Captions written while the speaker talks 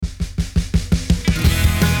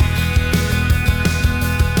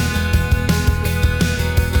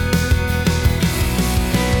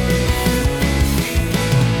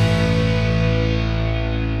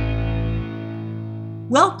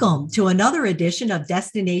to another edition of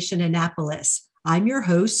Destination Annapolis. I'm your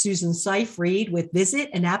host, Susan Seyfried with Visit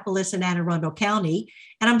Annapolis and Anne Arundel County,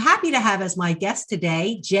 and I'm happy to have as my guest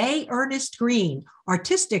today, J. Ernest Green,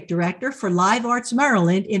 Artistic Director for Live Arts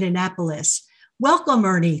Maryland in Annapolis. Welcome,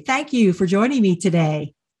 Ernie. Thank you for joining me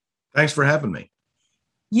today. Thanks for having me.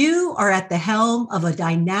 You are at the helm of a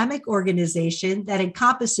dynamic organization that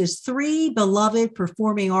encompasses 3 beloved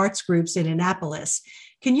performing arts groups in Annapolis.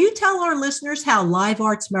 Can you tell our listeners how Live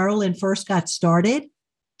Arts Maryland first got started?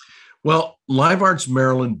 Well, Live Arts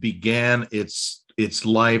Maryland began its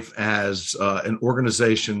life as an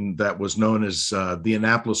organization that was known as the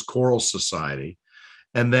Annapolis Choral Society.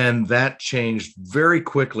 And then that changed very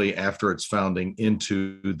quickly after its founding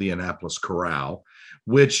into the Annapolis Chorale,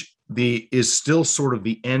 which is still sort of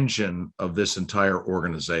the engine of this entire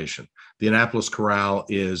organization. The Annapolis Chorale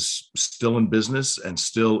is still in business and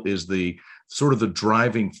still is the sort of the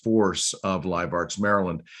driving force of Live Arts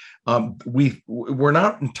Maryland. We're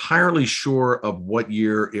not entirely sure of what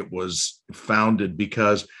year it was founded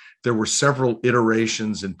because there were several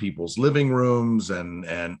iterations in people's living rooms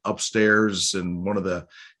and upstairs in one of the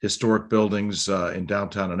historic buildings in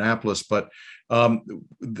downtown Annapolis. But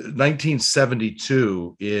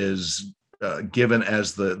 1972 is given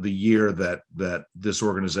as the year that this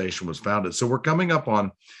organization was founded. So we're coming up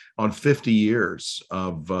on 50 years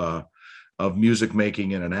of music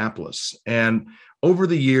making in Annapolis. And over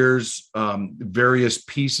the years, various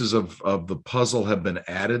pieces of the puzzle have been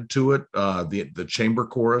added to it. The chamber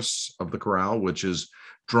chorus of the chorale, which is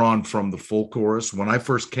drawn from the full chorus. When I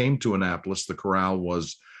first came to Annapolis, the chorale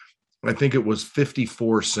was, I think it was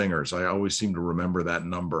 54 singers. I always seem to remember that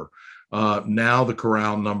number. Now the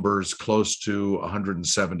chorale numbers close to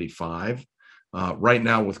 175. Right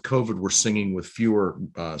now with COVID, we're singing with fewer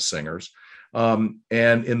singers. And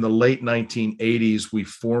in the late 1980s, we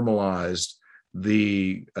formalized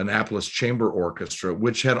the Annapolis Chamber Orchestra,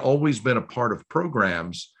 which had always been a part of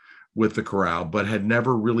programs with the chorale, but had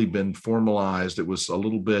never really been formalized. It was a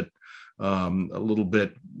little bit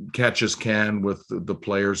catch as can with the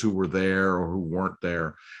players who were there or who weren't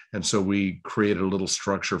there. And so we created a little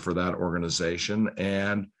structure for that organization.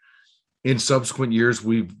 And in subsequent years,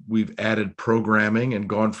 we've added programming and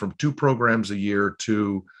gone from 2 programs a year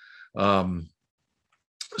to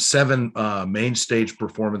 7 main stage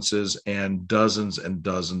performances and dozens and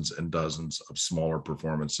dozens and dozens of smaller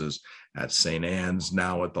performances at St. Anne's,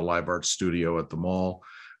 now at the Live Arts Studio at the mall.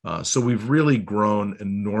 So we've really grown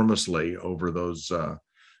enormously over those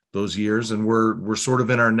years, and we're sort of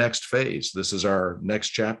in our next phase. This is our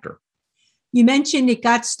next chapter. You mentioned it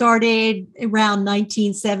got started around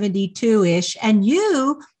 1972-ish, and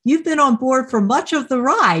you've been on board for much of the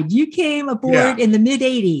ride. You came aboard in the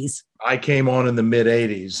mid-'80s. I came on in the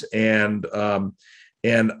mid-'80s, and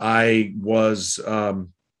I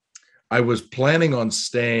was planning on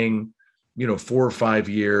staying, 4 or 5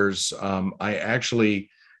 years. I actually,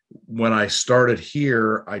 when I started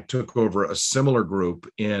here, I took over a similar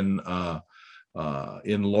group in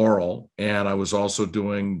Laurel, and I was also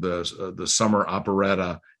doing the summer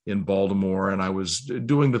operetta in Baltimore, and I was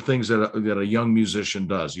doing the things that a young musician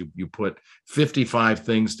does. You put 55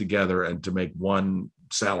 things together and to make one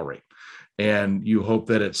salary, and you hope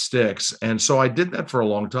that it sticks. And so I did that for a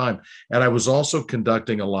long time. And I was also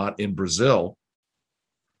conducting a lot in Brazil,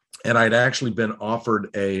 and I'd actually been offered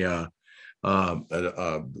the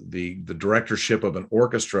directorship of an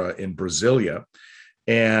orchestra in Brasilia.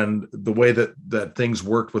 And the way that things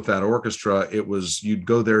worked with that orchestra, it was you'd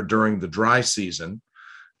go there during the dry season,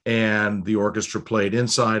 and the orchestra played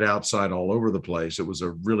inside, outside, all over the place. It was a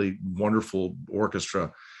really wonderful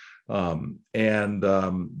orchestra. Then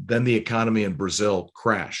the economy in Brazil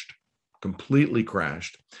completely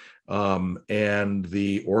crashed. And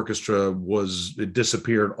the orchestra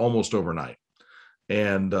disappeared almost overnight.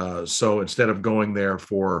 And so instead of going there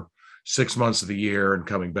for 6 months of the year and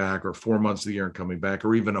coming back, or 4 months of the year and coming back,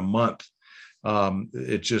 or even a month,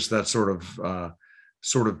 it just that sort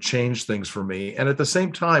of changed things for me. And at the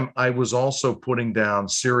same time, I was also putting down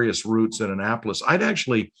serious roots in Annapolis. I'd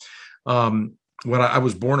actually, when I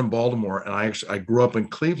was born in Baltimore, and I grew up in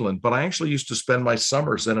Cleveland, but I actually used to spend my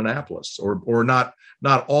summers in Annapolis, or not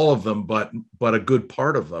all of them, but a good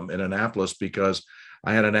part of them in Annapolis, because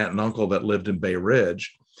I had an aunt and uncle that lived in Bay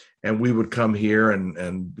Ridge, and we would come here.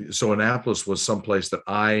 And so Annapolis was someplace that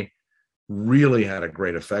I really had a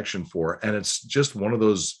great affection for. And it's just one of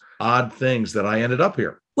those odd things that I ended up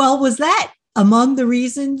here. Well, was that among the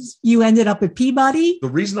reasons you ended up at Peabody? The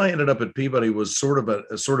reason I ended up at Peabody was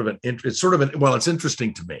it's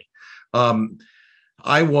interesting to me.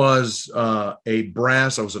 I was I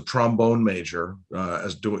was a trombone major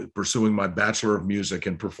pursuing my Bachelor of Music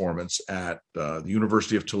and Performance at the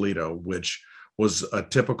University of Toledo, which was a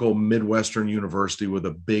typical Midwestern university with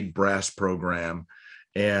a big brass program.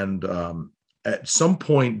 And at some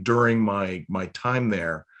point during my time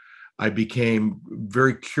there, I became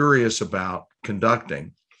very curious about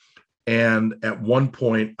conducting. And at one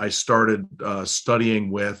point, I started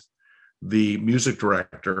studying with the music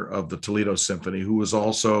director of the Toledo Symphony, who was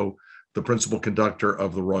also the principal conductor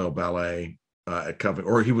of the Royal Ballet at Covent,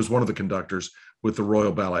 or he was one of the conductors with the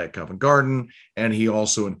Royal Ballet at Covent Garden. And he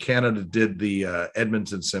also in Canada did the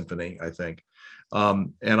Edmonton Symphony, I think.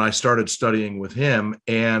 And I started studying with him.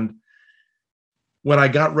 And when I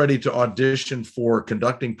got ready to audition for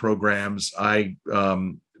conducting programs,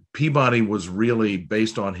 Peabody was really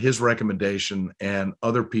based on his recommendation and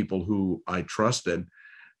other people who I trusted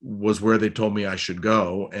was where they told me I should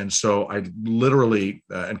go. And so I literally,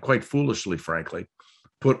 and quite foolishly, frankly,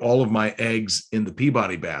 put all of my eggs in the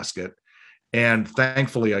Peabody basket. And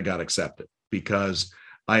thankfully I got accepted because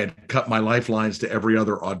I had cut my lifelines to every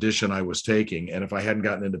other audition I was taking. And if I hadn't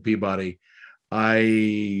gotten into Peabody,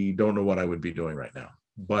 I don't know what I would be doing right now.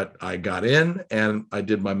 But I got in and I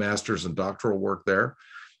did my master's and doctoral work there.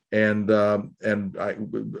 And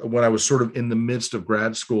when I was sort of in the midst of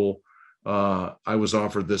grad school, I was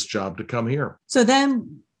offered this job to come here. So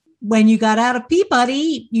then when you got out of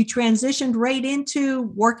Peabody, you transitioned right into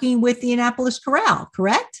working with the Annapolis Chorale,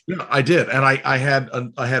 correct? Yeah, I did. And I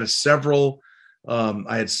had several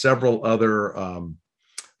other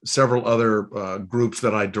groups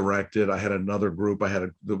that I directed. I had another group.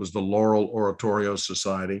 There was the Laurel Oratorio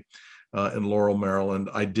Society in Laurel, Maryland.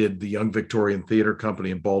 I did the Young Victorian Theater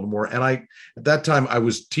Company in Baltimore. And at that time, I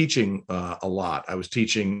was teaching a lot. I was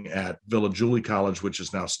teaching at Villa Julie College, which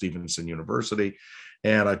is now Stevenson University.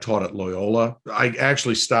 And I taught at Loyola. I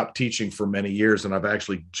actually stopped teaching for many years, and I've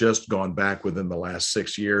actually just gone back within the last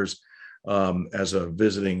 6 years as a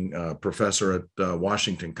visiting professor at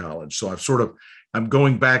Washington College. So I'm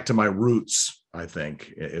going back to my roots, I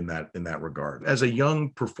think, in that regard. As a young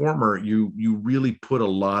performer, you really put a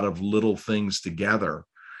lot of little things together,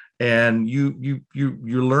 and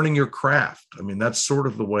you're learning your craft. I mean, that's sort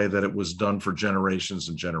of the way that it was done for generations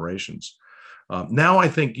and generations. Now I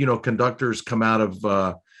think conductors come out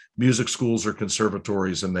of music schools or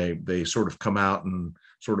conservatories, and they sort of come out and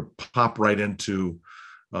sort of pop right into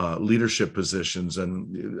leadership positions.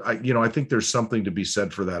 And I think there's something to be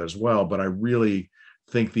said for that as well. But I really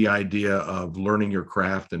think the idea of learning your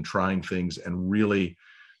craft and trying things and really,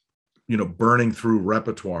 burning through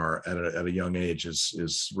repertoire at a young age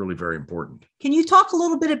is really very important. Can you talk a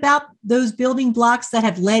little bit about those building blocks that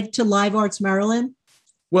have led to Live Arts Maryland?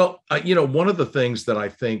 Well, one of the things that I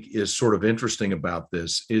think is sort of interesting about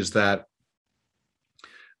this is that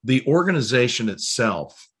the organization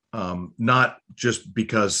itself, not just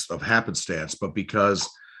because of happenstance, but because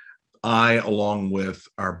I, along with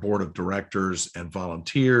our board of directors and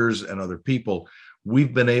volunteers and other people,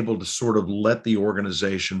 we've been able to sort of let the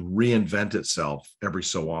organization reinvent itself every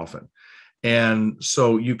so often. And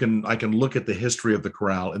so I can look at the history of the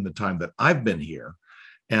chorale in the time that I've been here,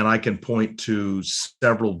 and I can point to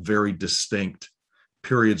several very distinct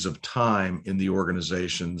periods of time in the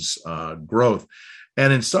organization's growth.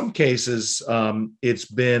 And in some cases,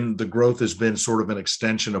 the growth has been sort of an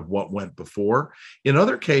extension of what went before. In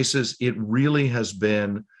other cases, it really has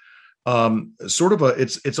been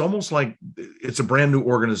it's almost like it's a brand new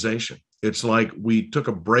organization. It's like we took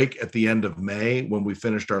a break at the end of May when we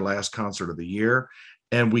finished our last concert of the year,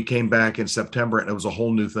 and we came back in September, and it was a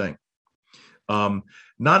whole new thing.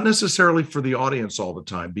 Not necessarily for the audience all the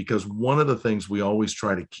time, because one of the things we always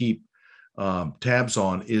try to keep tabs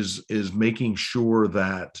on is making sure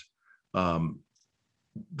that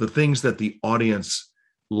the things that the audience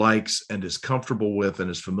likes and is comfortable with and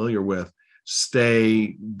is familiar with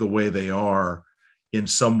stay the way they are in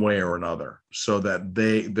some way or another, so that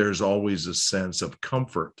there's always a sense of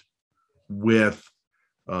comfort with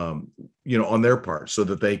on their part, so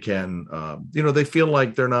that they can they feel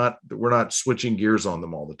like we're not switching gears on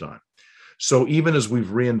them all the time. So even as we've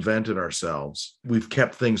reinvented ourselves, we've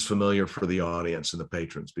kept things familiar for the audience and the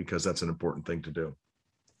patrons, because that's an important thing to do.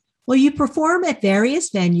 Well, you perform at various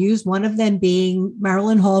venues, one of them being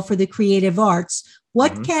Maryland Hall for the Creative Arts.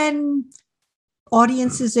 What can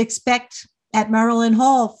audiences expect at Maryland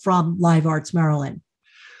Hall from Live Arts Maryland?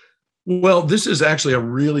 Well, this is actually a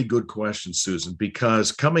really good question, Susan,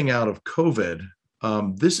 because coming out of COVID,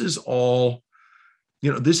 this is all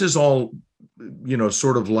sort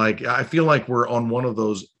of like, I feel like we're on one of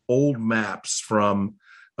those old maps from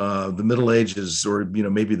the Middle Ages, or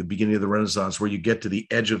maybe the beginning of the Renaissance, where you get to the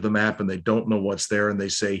edge of the map and they don't know what's there, and they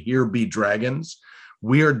say, "Here be dragons."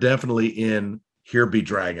 We are definitely in "Here be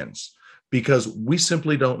dragons," because we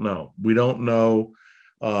simply don't know. We don't know.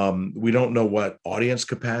 We don't know what audience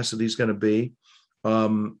capacity is going to be.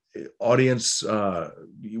 Audience,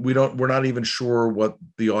 we're not even sure what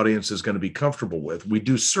the audience is going to be comfortable with. We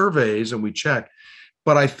do surveys and we check,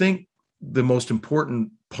 but I think the most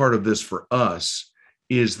important part of this for us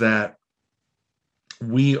is that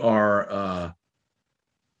we're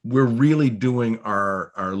really doing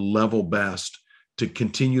our level best to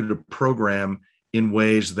continue to program in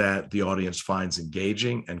ways that the audience finds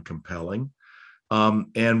engaging and compelling.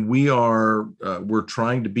 And we're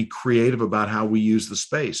trying to be creative about how we use the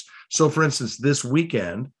space. So, for instance, this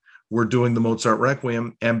weekend, we're doing the Mozart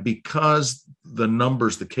Requiem. And because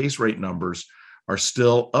the case rate numbers are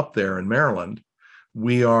still up there in Maryland,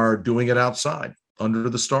 we are doing it outside under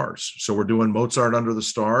the stars. So we're doing Mozart under the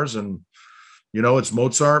stars. And, it's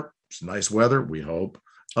Mozart. It's nice weather, we hope.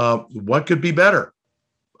 What could be better?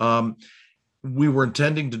 We were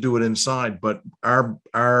intending to do it inside, but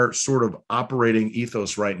our sort of operating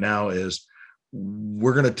ethos right now is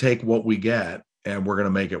we're going to take what we get and we're going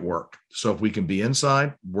to make it work. So if we can be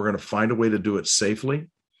inside, we're going to find a way to do it safely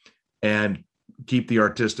and keep the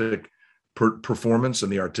artistic performance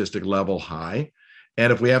and the artistic level high.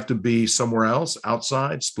 And if we have to be somewhere else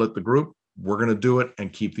outside, split the group, we're going to do it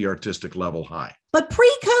and keep the artistic level high. But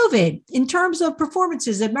pre-COVID, in terms of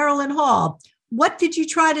performances at Maryland Hall, what did you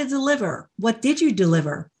try to deliver? What did you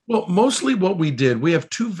deliver? Well, mostly what we did, we have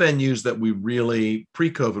two venues that we really,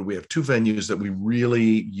 pre-COVID, we have two venues that we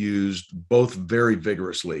really used both very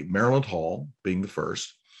vigorously. Maryland Hall being the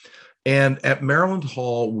first. And at Maryland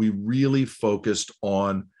Hall, we really focused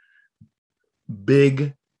on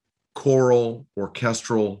big choral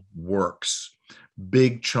orchestral works,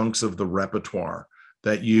 big chunks of the repertoire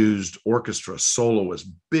that used orchestra, soloists,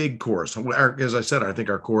 big chorus. As I said, I think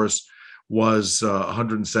our chorus was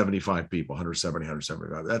 175 people, 170,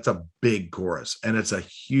 175. That's a big chorus, and it's a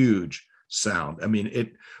huge sound. I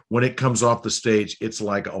mean, when it comes off the stage, it's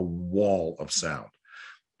like a wall of sound,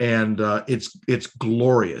 and it's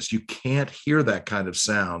glorious. You can't hear that kind of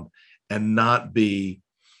sound and not be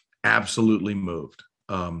absolutely moved.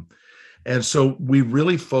 And so we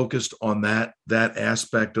really focused on that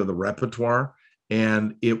aspect of the repertoire,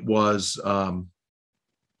 and that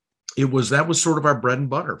was sort of our bread and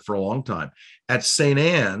butter for a long time. At St.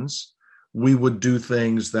 Anne's, we would do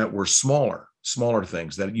things that were smaller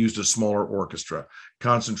things that used a smaller orchestra,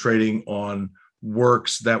 concentrating on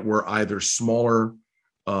works that were either smaller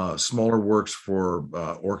works for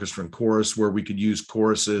orchestra and chorus, where we could use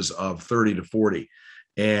choruses of 30 to 40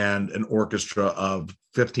 and an orchestra of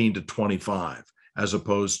 15 to 25, as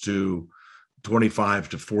opposed to 25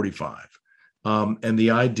 to 45. And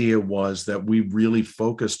the idea was that we really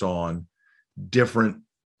focused on different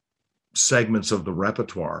segments of the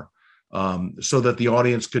repertoire, so that the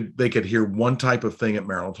audience could hear one type of thing at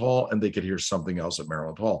Maryland Hall and they could hear something else at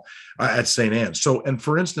Maryland Hall, at St. Anne's. So, and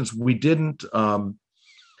for instance, we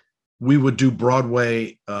would do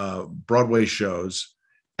Broadway shows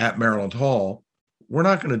at Maryland Hall. We're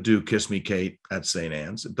not going to do Kiss Me Kate at St.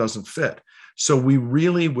 Anne's. It doesn't fit. So we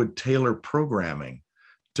really would tailor programming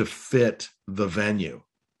to fit the venue.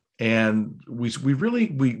 And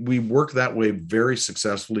we worked that way very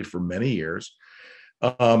successfully for many years.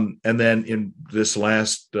 And then in this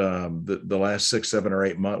last, the last 6, 7, or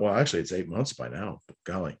 8 months, well, actually it's 8 months by now,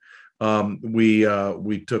 golly. We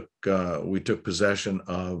took possession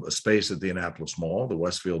of a space at the Annapolis Mall, the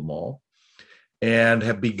Westfield Mall, and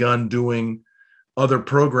have begun doing other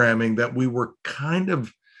programming that we were kind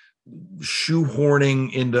of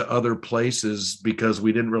shoehorning into other places because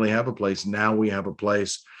we didn't really have a place. Now we have a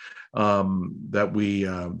place that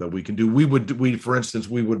we can do. For instance,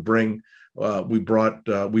 we bring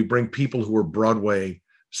people who are Broadway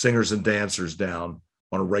singers and dancers down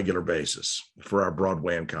on a regular basis for our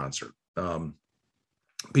Broadway in concert.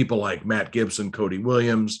 People like Matt Gibson, Cody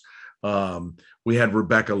Williams. We had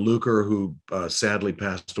Rebecca Luker, who sadly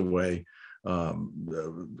passed away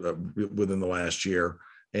within the last year.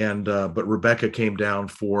 But Rebecca came down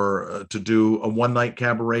to do a one-night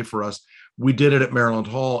cabaret for us. We did it at Maryland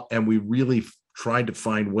Hall, and we really tried to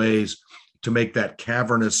find ways to make that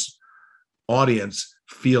cavernous audience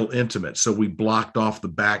feel intimate. So we blocked off the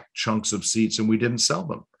back chunks of seats and we didn't sell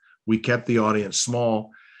them. We kept the audience small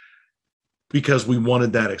because we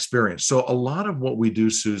wanted that experience. So a lot of what we do,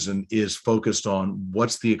 Susan, is focused on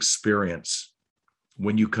what's the experience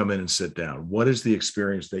when you come in and sit down. What is the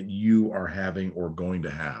experience that you are having or going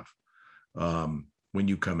to have when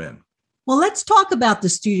you come in? Well, let's talk about the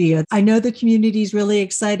studio. I know the community is really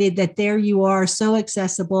excited that there you are, so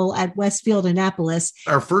accessible at Westfield Annapolis.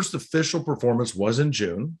 Our first official performance was in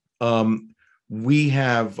June. We're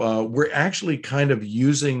actually kind of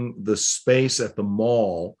using the space at the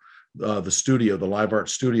mall, the studio, the Live Art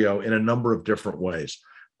Studio, in a number of different ways.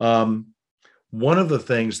 One of the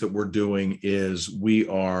things that we're doing is we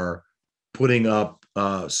are putting up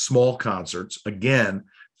small concerts, again,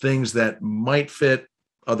 things that might fit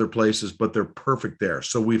other places, but they're perfect there.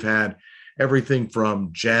 So we've had everything from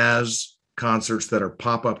jazz concerts that are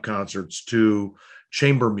pop-up concerts to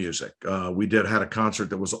chamber music. We had a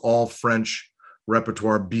concert that was all French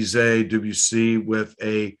repertoire, Bizet, Debussy, with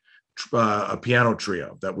a piano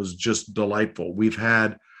trio that was just delightful. We've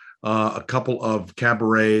had a couple of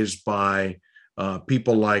cabarets by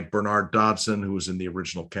people like Bernard Dodson, who was in the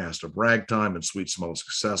original cast of Ragtime and Sweet Smell of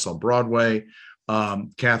Success on Broadway.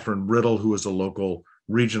 Catherine Riddle, who is a local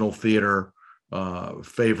regional theater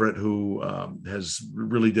favorite, who has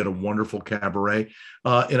really did a wonderful cabaret.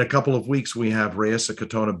 In a couple of weeks, we have Raissa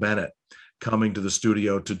Katona Bennett coming to the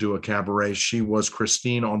studio to do a cabaret. She was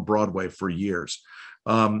Christine on Broadway for years.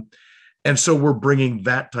 And so we're bringing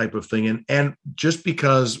that type of thing in. And just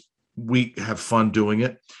because we have fun doing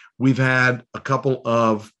it, we've had a couple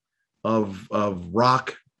of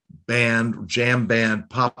rock band, jam band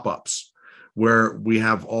pop-ups where we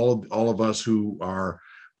have all of us who are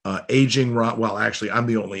aging rock. Well, actually, I'm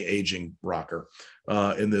the only aging rocker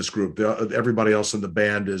in this group. Everybody else in the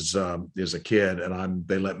band is a kid, and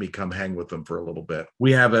they let me come hang with them for a little bit.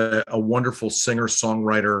 We have a wonderful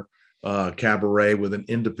singer-songwriter cabaret with an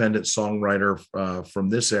independent songwriter from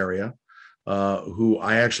this area, who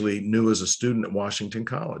I actually knew as a student at Washington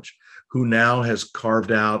College, who now has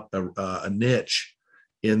carved out a niche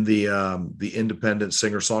in the independent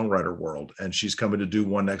singer-songwriter world, and she's coming to do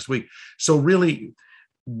one next week. So really,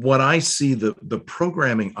 what I see, the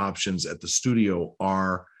programming options at the studio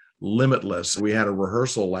are limitless. We had a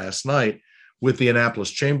rehearsal last night with the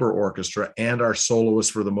Annapolis Chamber Orchestra and our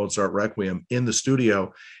soloist for the Mozart Requiem in the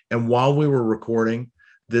studio. And while we were recording,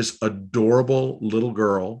 this adorable little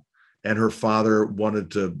girl and her father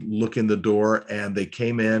wanted to look in the door, and they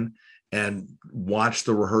came in and watched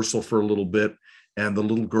the rehearsal for a little bit. And the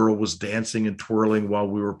little girl was dancing and twirling while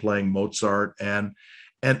we were playing Mozart. And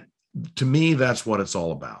to me, that's what it's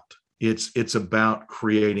all about. It's about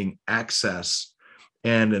creating access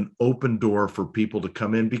and an open door for people to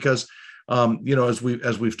come in, because as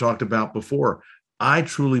we've talked about before, I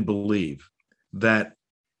truly believe that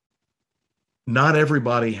not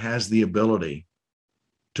everybody has the ability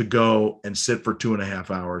to go and sit for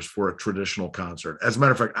 2.5 hours for a traditional concert. As a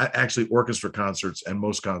matter of fact, actually orchestra concerts and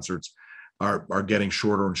most concerts are getting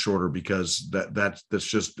shorter and shorter, because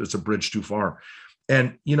it's a bridge too far.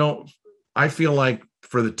 And, I feel like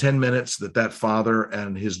for the 10 minutes that father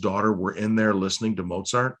and his daughter were in there listening to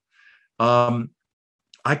Mozart, I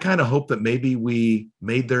kind of hope that maybe we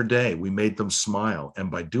made their day. We made them smile. And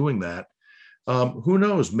by doing that, who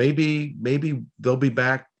knows, maybe they'll be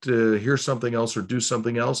back to hear something else or do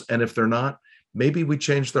something else. And if they're not, maybe we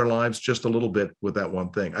change their lives just a little bit with that one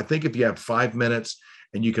thing. I think if you have 5 minutes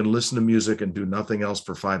and you can listen to music and do nothing else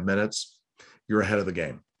for 5 minutes, you're ahead of the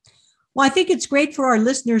game. Well, I think it's great for our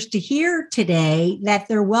listeners to hear today that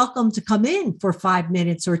they're welcome to come in for 5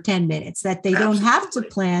 minutes or 10 minutes, that they don't have to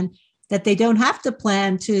plan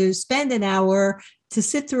to spend an hour to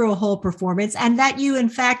sit through a whole performance, and that you, in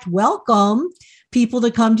fact, welcome people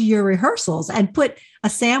to come to your rehearsals and put a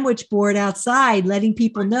sandwich board outside, letting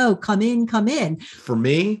people know, come in, come in. For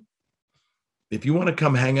me, if you want to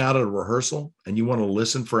come hang out at a rehearsal and you want to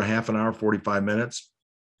listen for a half an hour, 45 minutes,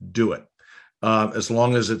 do it. As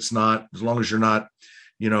long as you're not,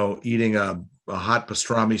 eating a hot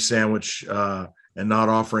pastrami sandwich and not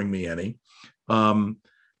offering me any, I'm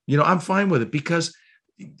fine with it, because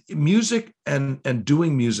music and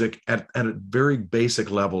doing music at a very basic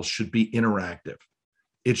level should be interactive.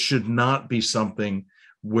 It should not be something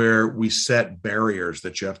where we set barriers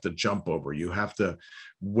that you have to jump over. You have to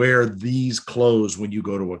wear these clothes when you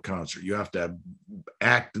go to a concert. You have to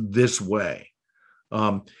act this way.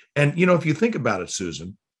 And if you think about it,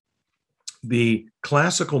 Susan, the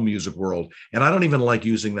classical music world, and I don't even like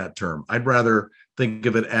using that term. I'd rather think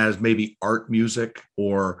of it as maybe art music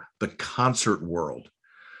or the concert world.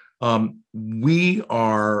 We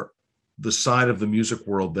are the side of the music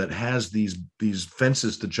world that has these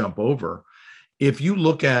fences to jump over. If you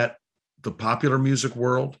look at the popular music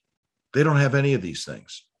world, they don't have any of these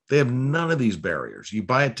things. They have none of these barriers. You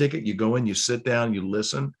buy a ticket, you go in, you sit down, you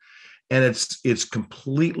listen, and it's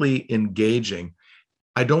completely engaging.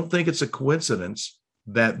 I don't think it's a coincidence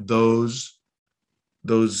that those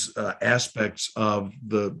aspects of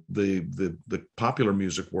the popular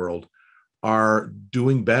music world are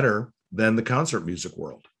doing better than the concert music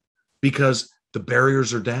world because the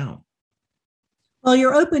barriers are down. Well,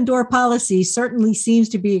 your open door policy certainly seems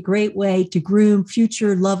to be a great way to groom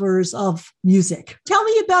future lovers of music. Tell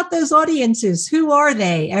me about those audiences. Who are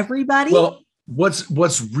they? Everybody? Well, what's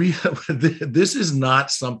real? This is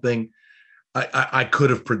not something I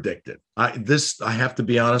could have predicted. I have to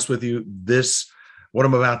be honest with you. What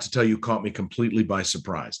I'm about to tell you caught me completely by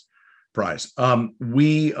surprise. When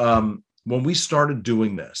we started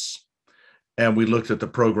doing this and we looked at the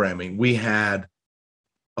programming, we had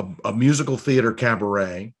a musical theater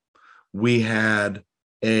cabaret. We had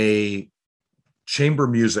a chamber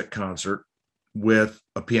music concert with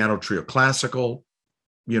a piano trio, classical,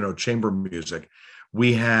 chamber music.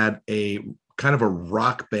 We had a kind of a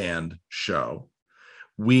rock band show.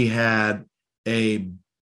 We had a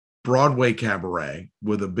Broadway cabaret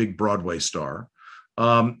with a big Broadway star.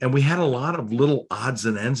 And we had a lot of little odds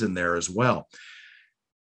and ends in there as well.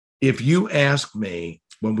 If you asked me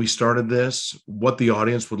when we started this, what the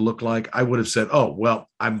audience would look like, I would have said, oh, well,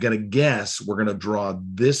 I'm going to guess we're going to draw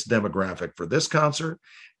this demographic for this concert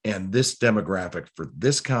and this demographic for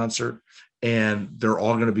this concert, and they're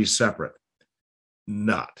all going to be separate.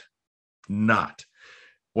 Not.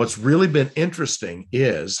 What's really been interesting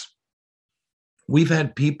is we've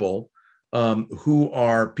had people who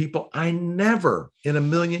are people I never in a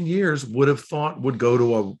million years would have thought would go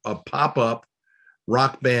to a pop-up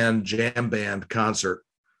rock band, jam band concert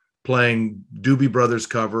playing Doobie Brothers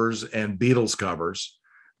covers and Beatles covers.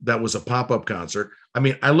 That was a pop-up concert. I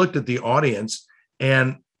mean, I looked at the audience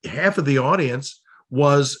and half of the audience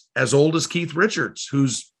was as old as Keith Richards,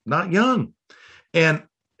 who's not young. And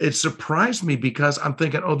it surprised me because I'm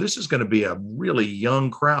thinking, oh, this is going to be a really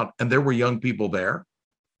young crowd. And there were young people there.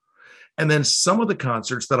 And then some of the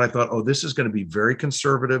concerts that I thought, oh, this is going to be very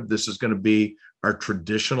conservative. This is going to be our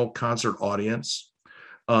traditional concert audience.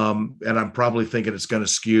 And I'm probably thinking it's going to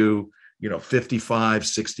skew, 55,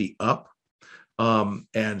 60 up. And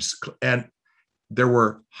there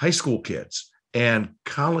were high school kids and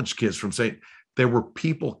college kids from there were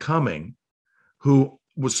people coming who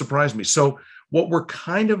would surprise me. So what we're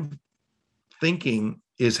kind of thinking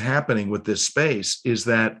is happening with this space is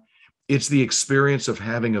that it's the experience of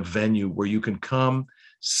having a venue where you can come,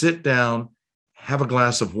 sit down, have a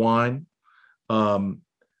glass of wine.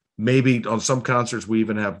 Maybe on some concerts, we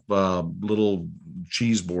even have little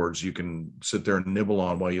cheese boards you can sit there and nibble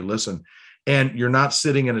on while you listen. And you're not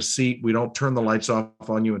sitting in a seat. We don't turn the lights off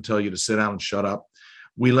on you and tell you to sit down and shut up.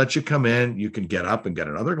 We let you come in. You can get up and get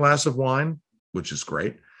another glass of wine, which is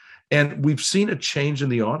great. And we've seen a change in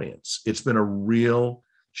the audience. It's been a real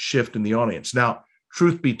shift in the audience. Now,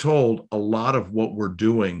 truth be told, a lot of what we're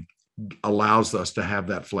doing allows us to have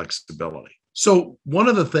that flexibility. So one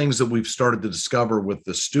of the things that we've started to discover with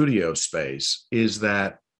the studio space is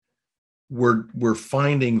that we're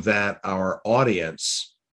finding that our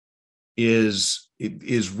audience is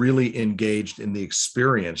really engaged in the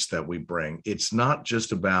experience that we bring. It's not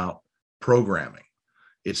just about programming.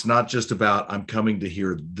 It's not just about I'm coming to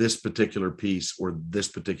hear this particular piece or this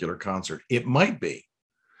particular concert. It might be,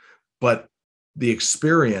 but the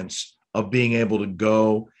experience of being able to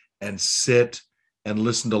go and sit and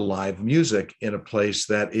listen to live music in a place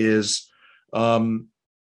that is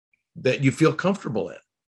that you feel comfortable in.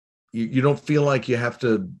 You don't feel like you have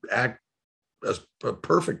to act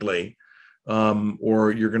perfectly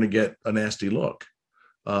or you're going to get a nasty look.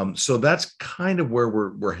 So that's kind of where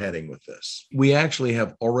we're heading with this. We actually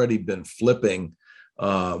have already been flipping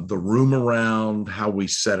the room around, how we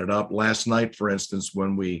set it up. Last night, for instance,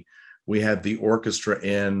 when we had the orchestra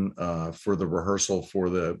in for the rehearsal for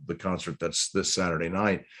the concert that's this Saturday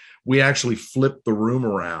night, we actually flipped the room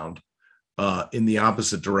around in the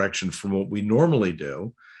opposite direction from what we normally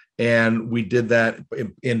do. And we did that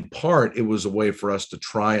in part, it was a way for us to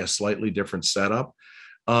try a slightly different setup.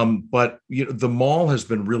 But the mall has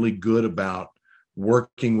been really good about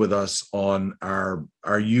working with us on our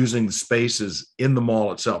using spaces in the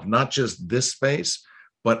mall itself, not just this space,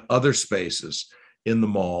 but other spaces in the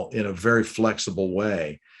mall in a very flexible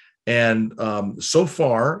way. And so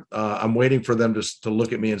far, I'm waiting for them to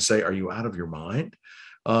look at me and say, are you out of your mind?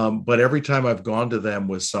 But every time I've gone to them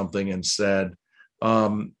with something and said,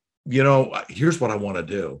 here's what I want to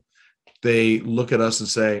do, they look at us and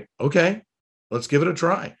say, okay, let's give it a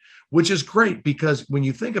try, which is great because when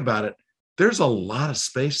you think about it, there's a lot of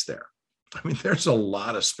space there. I mean, there's a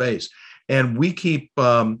lot of space, and we keep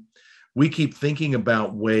thinking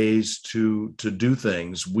about ways to do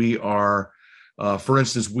things. We are For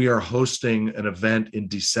instance, we are hosting an event in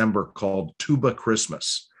December called Tuba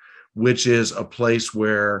Christmas, which is a place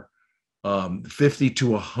where 50 to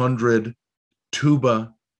 100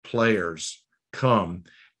 tuba players come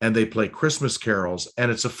and they play Christmas carols. And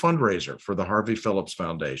it's a fundraiser for the Harvey Phillips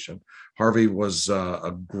Foundation. Harvey was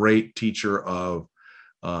a great teacher of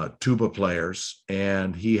tuba players,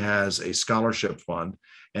 and he has a scholarship fund.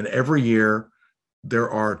 And every year there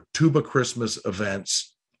are tuba Christmas events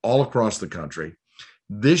all across the country.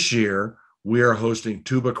 This year, we are hosting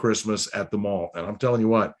Tuba Christmas at the mall. And I'm telling you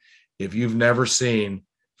what, if you've never seen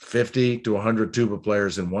 50 to 100 tuba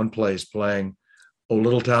players in one place playing O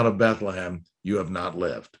Little Town of Bethlehem, you have not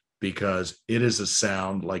lived, because it is a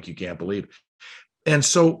sound like you can't believe. And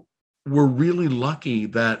so we're really lucky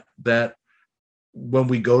that when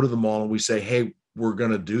we go to the mall and we say, hey, we're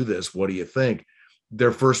going to do this, what do you think?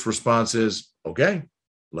 Their first response is, okay,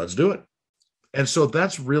 let's do it. And so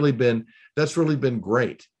that's really been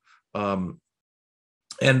great. And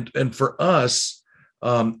for us,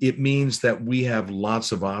 it means that we have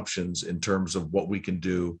lots of options in terms of what we can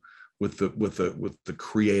do with the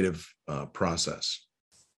creative process.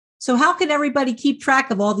 So how can everybody keep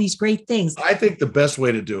track of all these great things? I think the best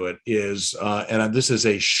way to do it is, and this is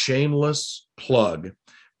a shameless plug,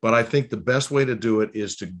 but I think the best way to do it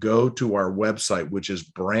is to go to our website, which is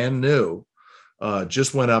brand new.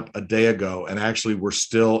 Just went up a day ago, and actually we're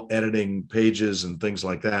still editing pages and things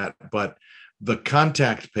like that. But the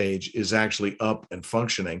contact page is actually up and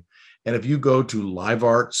functioning. And if you go to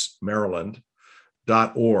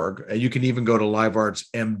liveartsmaryland.org, and you can even go to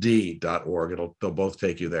liveartsmd.org, they'll both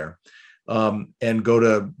take you there. And go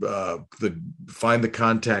to find the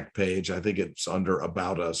contact page. I think it's under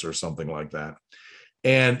About Us or something like that.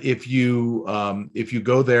 And if you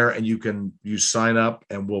go there and you sign up,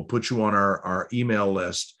 and we'll put you on our email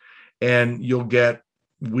list, and you'll get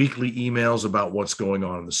weekly emails about what's going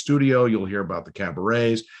on in the studio. You'll hear about the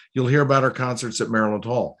cabarets. You'll hear about our concerts at Maryland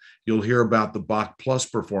Hall. You'll hear about the Bach Plus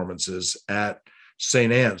performances at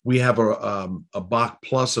St. Anne's. We have a Bach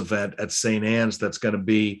Plus event at St. Anne's that's going to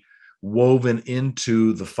be woven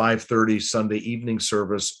into the 5:30 Sunday evening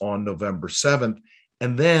service on November 7th.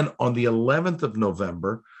 And then on the 11th of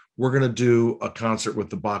November, we're going to do a concert with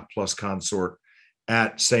the Bach Plus Consort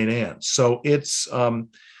at St. Anne's. So it's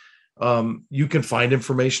you can find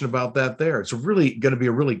information about that there. It's really going to be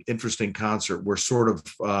a really interesting concert. We're sort of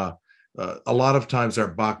a lot of times our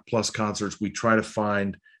Bach Plus concerts, we try to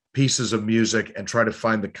find pieces of music and try to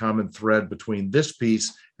find the common thread between this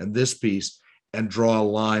piece and this piece, and draw a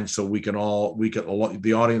line so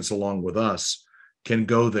the audience along with us can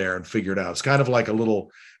go there and figure it out. It's kind of like a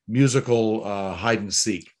little musical hide and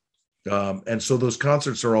seek. And so those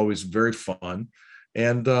concerts are always very fun.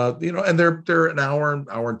 And, and they're an hour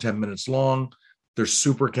and 10 minutes long. They're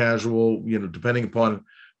super casual, depending upon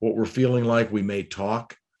what we're feeling like. We may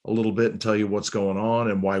talk a little bit and tell you what's going on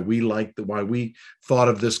and why we thought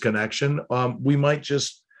of this connection. We might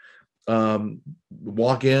just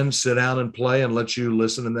walk in, sit down and play and let you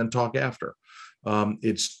listen and then talk after.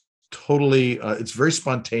 It's totally, it's very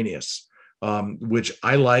spontaneous, which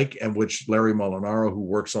I like, and which Larry Molinaro, who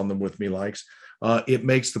works on them with me, likes. It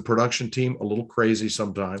makes the production team a little crazy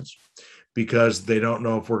sometimes because they don't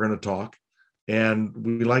know if we're going to talk, and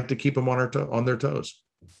we like to keep them on their toes.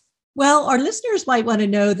 Well, our listeners might want to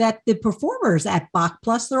know that the performers at Bach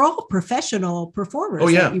Plus, they're all professional performers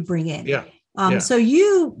that you bring in. Yeah. So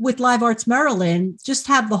you, with Live Arts Maryland, just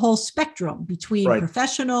have the whole spectrum between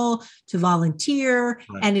professional to volunteer,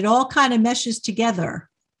 and it all kind of meshes together.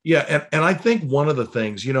 Yeah. And I think one of the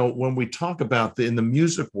things, when we talk about in the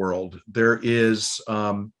music world, there is,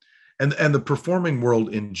 and the performing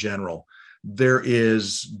world in general, there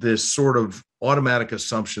is this sort of automatic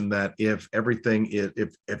assumption that if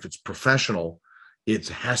it's professional, it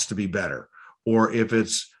has to be better. Or if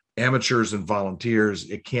it's amateurs and volunteers,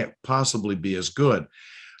 it can't possibly be as good.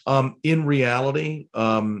 In reality,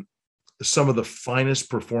 some of the finest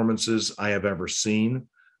performances I have ever seen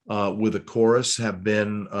with a chorus have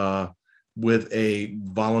been with a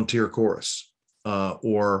volunteer chorus,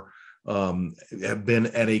 or have been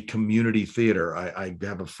at a community theater. I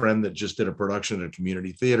have a friend that just did a production at a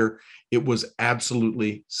community theater. It was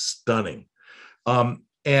absolutely stunning.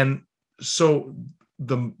 And so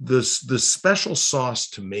the special sauce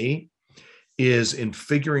to me is in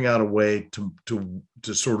figuring out a way to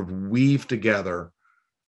sort of weave together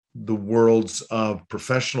the worlds of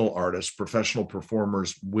professional artists, professional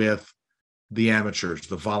performers with the amateurs,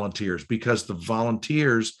 the volunteers, because the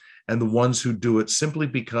volunteers and the ones who do it simply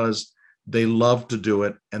because they love to do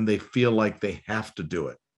it and they feel like they have to do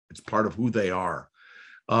it. It's part of who they are.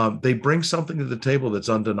 They bring something to the table that's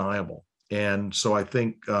undeniable. And so I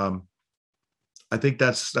think that's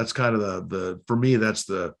kind of the for me, that's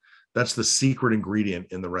the secret ingredient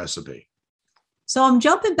in the recipe. So I'm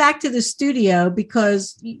jumping back to the studio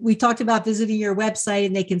because we talked about visiting your website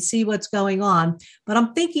and they can see what's going on. But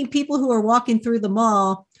I'm thinking people who are walking through the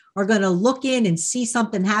mall are going to look in and see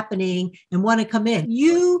something happening and want to come in.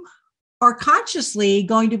 You are consciously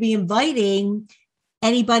going to be inviting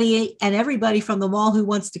anybody and everybody from the mall who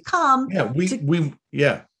wants to come. We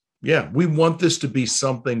want this to be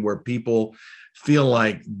something where people feel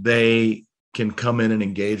like they can come in and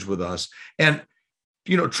engage with us. And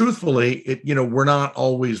truthfully, we're not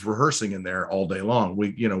always rehearsing in there all day long.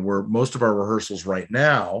 Most of our rehearsals right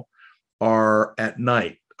now are at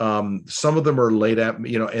night. Some of them are late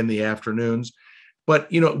in the afternoons.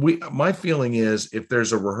 But, my feeling is if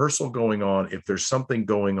there's a rehearsal going on, if there's something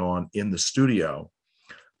going on in the studio,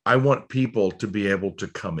 I want people to be able to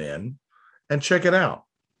come in and check it out.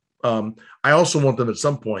 I also want them at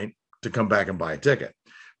some point to come back and buy a ticket.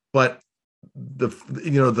 But the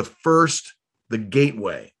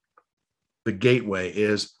gateway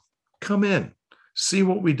is come in, see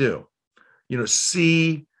what we do,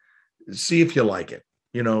 see if you like it.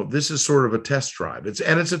 This is sort of a test drive. It's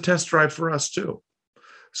a test drive for us too.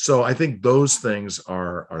 So I think those things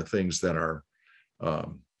are things that are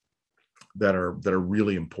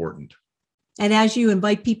really important. And as you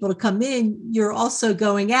invite people to come in, you're also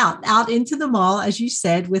going out into the mall, as you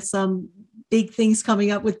said, with some big things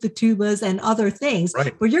coming up with the tubas and other things,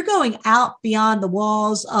 right, where you're going out beyond the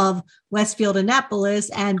walls of Westfield Annapolis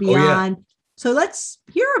and beyond. Oh, yeah. So let's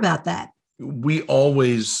hear about that. We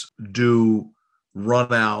always do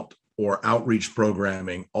run out or outreach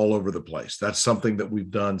programming all over the place. That's something that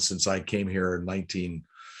we've done since I came here in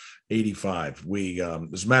 1985. We,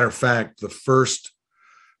 as a matter of fact, we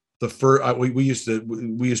used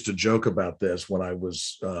to joke about this when I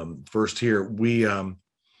was first here. We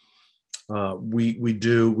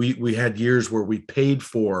had years where we paid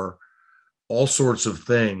for all sorts of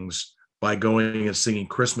things by going and singing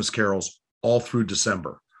Christmas carols all through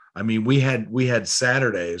December. I mean, we had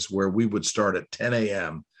Saturdays where we would start at 10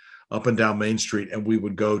 a.m. up and down Main Street, and we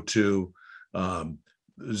would go to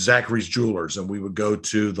Zachary's Jewelers, and we would go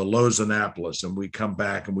to the Lowe's Annapolis, and we'd come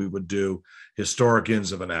back and we would do Historic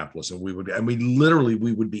Inns of Annapolis, and we would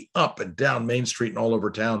be up and down Main Street and all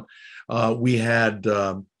over town. We would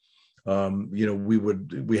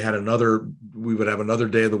have another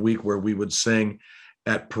day of the week where we would sing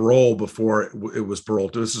at Parole before it was Parole.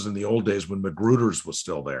 This is in the old days when Magruder's was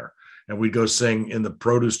still there, and we'd go sing in the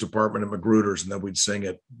produce department at Magruder's, and then we'd sing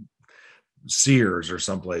at Sears or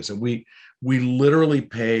someplace, and we literally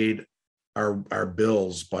paid our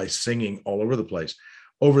bills by singing all over the place.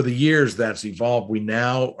 Over the years, that's evolved.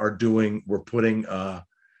 We're putting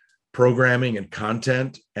programming and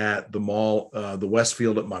content at the mall, the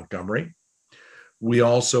Westfield at Montgomery. We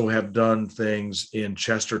also have done things in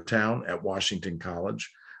Chestertown at Washington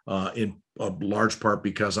College, in a large part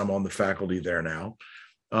because I'm on the faculty there now.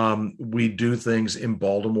 We do things in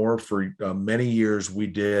Baltimore. For many years, we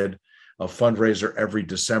did a fundraiser every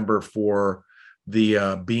December for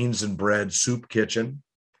the Beans and Bread Soup Kitchen,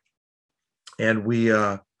 and we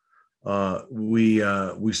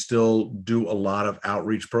still do a lot of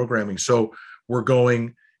outreach programming. So we're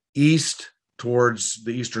going east towards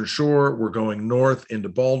the Eastern Shore. We're going north into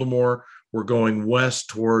Baltimore. We're going west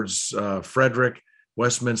towards Frederick,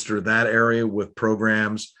 Westminster, that area with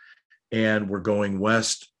programs, and we're going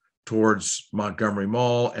west towards Montgomery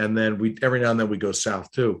Mall, and then every now and then we go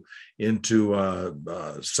south too into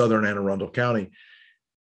southern Anne Arundel County.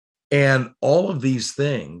 And all of these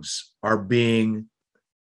things are being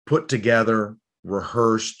put together,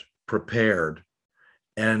 rehearsed, prepared,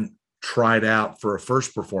 and tried out for a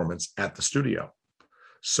first performance at the studio.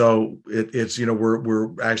 So it's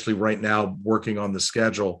we're actually right now working on the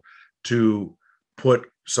schedule to put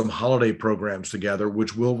some holiday programs together,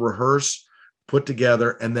 which we'll rehearse, put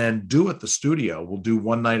together, and then do at the studio. We'll do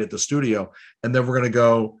one night at the studio, and then we're going to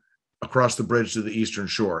go across the bridge to the Eastern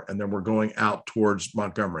Shore, and then we're going out towards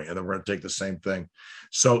Montgomery, and then we're going to take the same thing.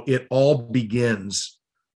 So it all begins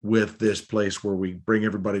with this place where we bring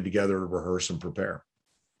everybody together to rehearse and prepare.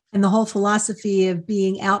 And the whole philosophy of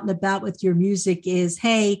being out and about with your music is,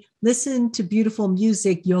 hey, listen to beautiful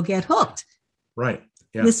music, you'll get hooked. Right.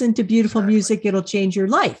 Yeah. Listen to beautiful music, it'll change your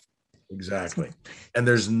life. Exactly. And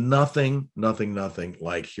there's nothing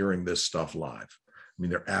like hearing this stuff live. I mean,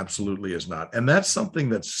 there absolutely is not. And that's something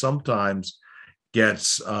that sometimes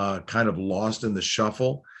gets kind of lost in the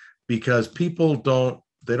shuffle because people don't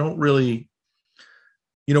really,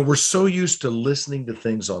 we're so used to listening to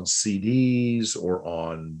things on CDs or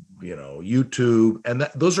on, YouTube, and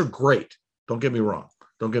those are great. Don't get me wrong.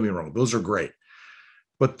 Don't get me wrong. Those are great.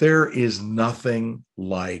 But there is nothing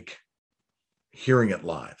like hearing it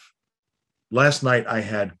live. Last night I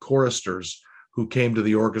had choristers who came to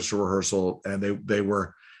the orchestra rehearsal, and they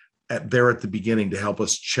were there at the beginning to help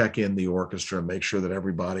us check in the orchestra and make sure that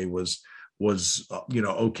everybody was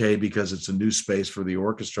okay, because it's a new space for the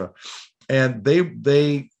orchestra. And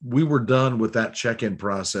we were done with that check-in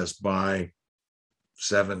process by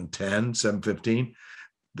 7:10, 7:15.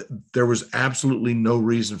 There was absolutely no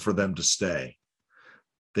reason for them to stay.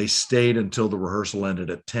 They stayed until the rehearsal ended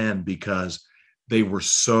at 10 because they were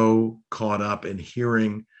so caught up in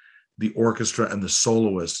hearing the orchestra and the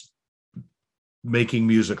soloists making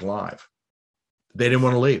music live. They didn't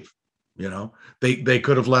want to leave. They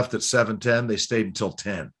could have left at 7:10. They stayed until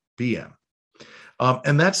 10 p.m.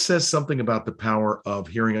 And that says something about the power of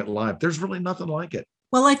hearing it live. There's really nothing like it.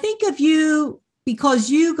 Well, I think of you because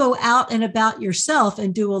you go out and about yourself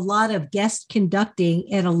and do a lot of guest conducting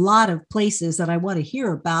in a lot of places that I want to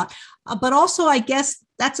hear about. But also, I guess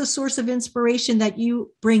that's a source of inspiration that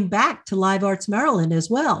you bring back to Live Arts Maryland as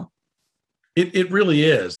well. It really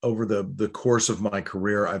is. Over the course of my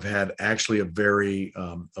career, I've had actually a very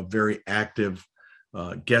active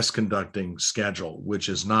guest conducting schedule, which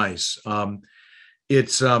is nice.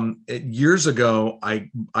 Years ago, I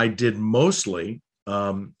did mostly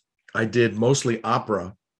opera.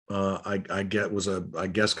 I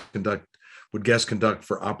guest conduct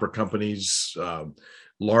for opera companies,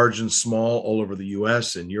 large and small, all over the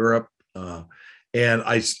U.S. and Europe, and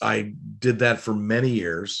I did that for many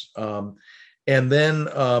years. And then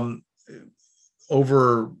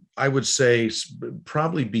over, I would say,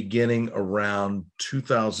 probably beginning around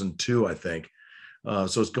 2002, I think.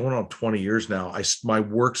 So it's going on 20 years now. My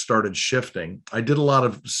work started shifting. I did a lot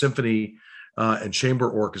of symphony and chamber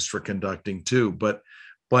orchestra conducting too, but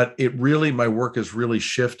my work has really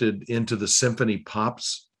shifted into the symphony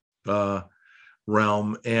pops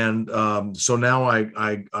realm. And so now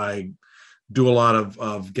I do a lot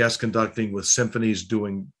of guest conducting with symphonies,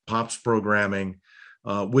 doing pops programming,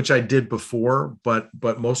 which I did before, but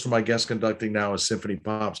most of my guest conducting now is symphony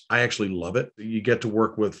pops. I actually love it. You get to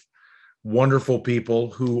work with wonderful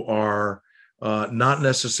people who are not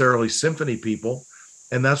necessarily symphony people,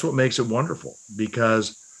 and that's what makes it wonderful,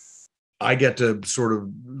 because I get to sort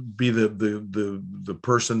of be the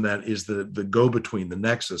person that is the go-between, the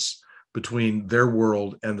nexus between their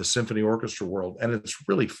world and the symphony orchestra world, and it's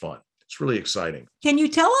really fun. It's really exciting. Can you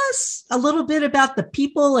tell us a little bit about the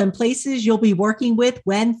people and places you'll be working with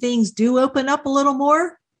when things do open up a little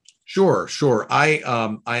more? Sure.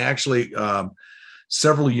 I actually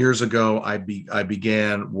several years ago I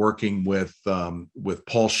began working with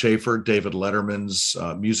Paul Shaffer, David Letterman's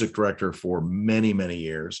music director, for many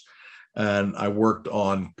years, and I worked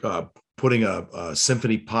on putting a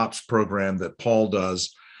symphony pops program that Paul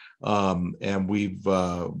does, and I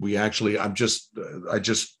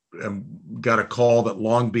just got a call that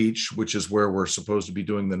Long Beach, which is where we're supposed to be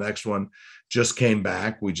doing the next one, just came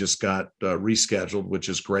back. We just got rescheduled, which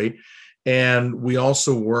is great. And we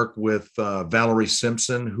also work with Valerie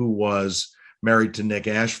Simpson, who was married to Nick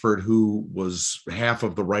Ashford, who was half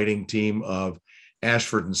of the writing team of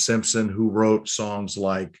Ashford and Simpson, who wrote songs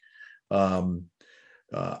like Ain't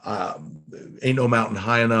No Mountain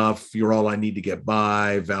High Enough, You're All I Need to Get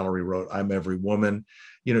By. Valerie wrote I'm Every Woman.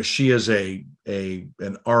 She is an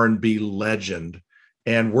R&B legend,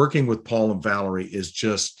 and working with Paul and Valerie it's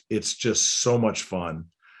just so much fun,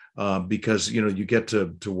 because you get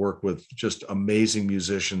to work with just amazing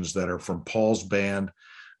musicians that are from Paul's band,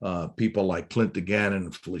 people like Clint DeGannon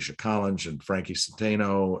and Felicia Collins and Frankie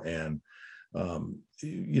Centeno and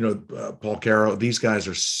Paul Caro. These guys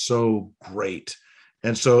are so great,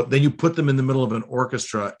 and so then you put them in the middle of an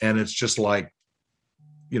orchestra, and it's just like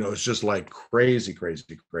crazy.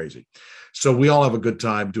 So we all have a good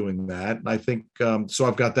time doing that. And I think, so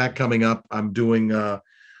I've got that coming up. I'm doing a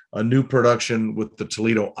new production with the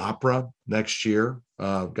Toledo Opera next year.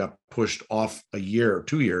 Got pushed off 2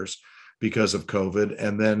 years because of COVID.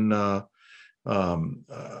 And then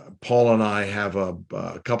Paul and I have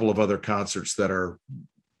a couple of other concerts that are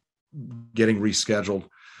getting rescheduled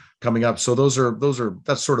coming up. So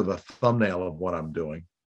that's sort of a thumbnail of what I'm doing.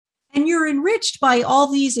 And you're enriched by all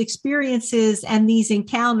these experiences and these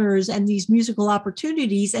encounters and these musical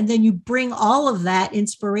opportunities. And then you bring all of that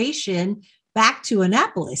inspiration back to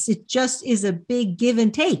Annapolis. It just is a big give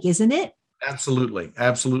and take, isn't it? Absolutely.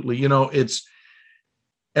 It's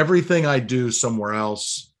everything I do somewhere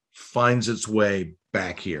else finds its way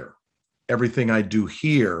back here. Everything I do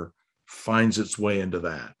here finds its way into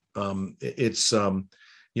that. I'm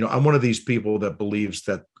one of these people that believes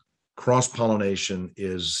that cross-pollination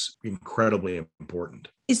is incredibly important.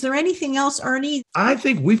 Is there anything else, Ernie? I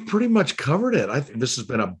think we've pretty much covered it. I think this has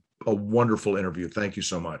been a wonderful interview. Thank you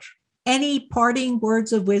so much. Any parting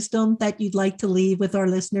words of wisdom that you'd like to leave with our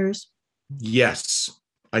listeners? Yes.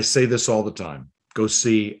 I say this all the time. Go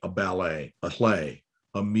see a ballet, a play,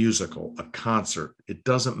 a musical, a concert. It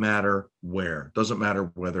doesn't matter where. It doesn't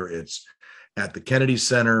matter whether it's at the Kennedy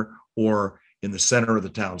Center or in the center of the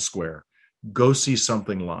town square. Go see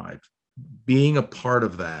something live. Being a part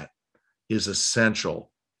of that is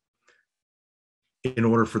essential in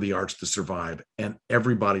order for the arts to survive, and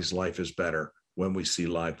everybody's life is better when we see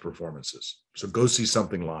live performances. So go see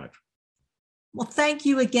something live. Well, thank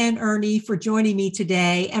you again, Ernie, for joining me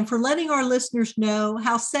today and for letting our listeners know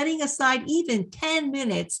how setting aside even 10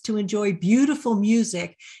 minutes to enjoy beautiful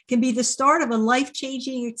music can be the start of a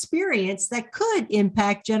life-changing experience that could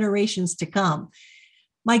impact generations to come.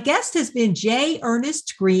 My guest has been J.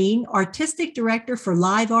 Ernest Green, Artistic Director for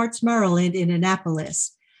Live Arts Maryland in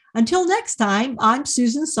Annapolis. Until next time, I'm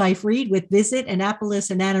Susan Seyfried with Visit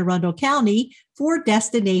Annapolis and Anne Arundel County for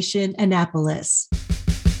Destination Annapolis.